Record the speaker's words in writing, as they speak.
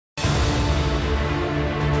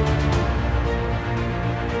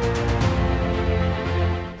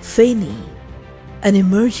Feni, an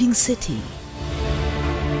emerging city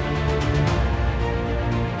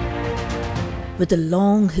with a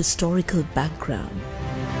long historical background.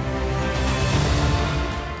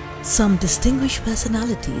 Some distinguished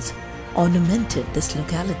personalities ornamented this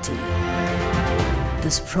locality.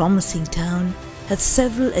 This promising town had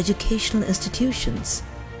several educational institutions,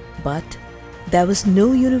 but there was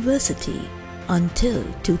no university until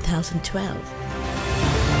 2012.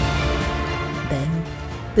 Then,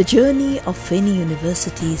 the journey of Feni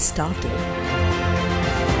University started.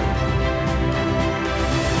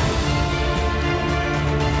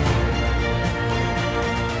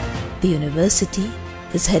 The university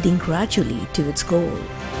is heading gradually to its goal.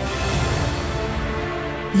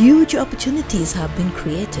 Huge opportunities have been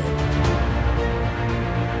created.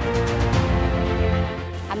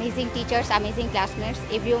 Amazing teachers, amazing classmates,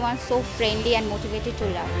 everyone so friendly and motivated to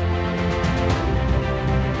learn.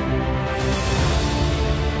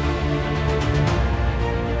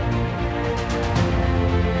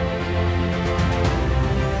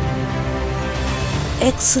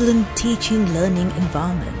 Excellent teaching learning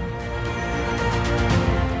environment.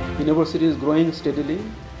 The university is growing steadily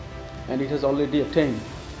and it has already attained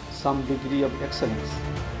some degree of excellence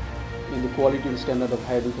in the quality and standard of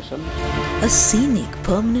higher education. A scenic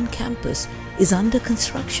permanent campus is under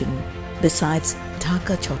construction besides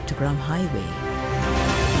Dhaka-Chattogram Highway.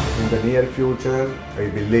 In the near future, I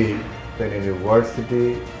believe that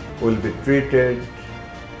university will be treated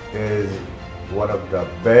as one of the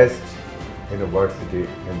best university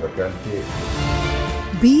in the country.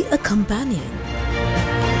 Be a companion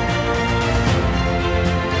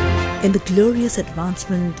in the glorious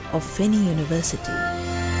advancement of Feni University.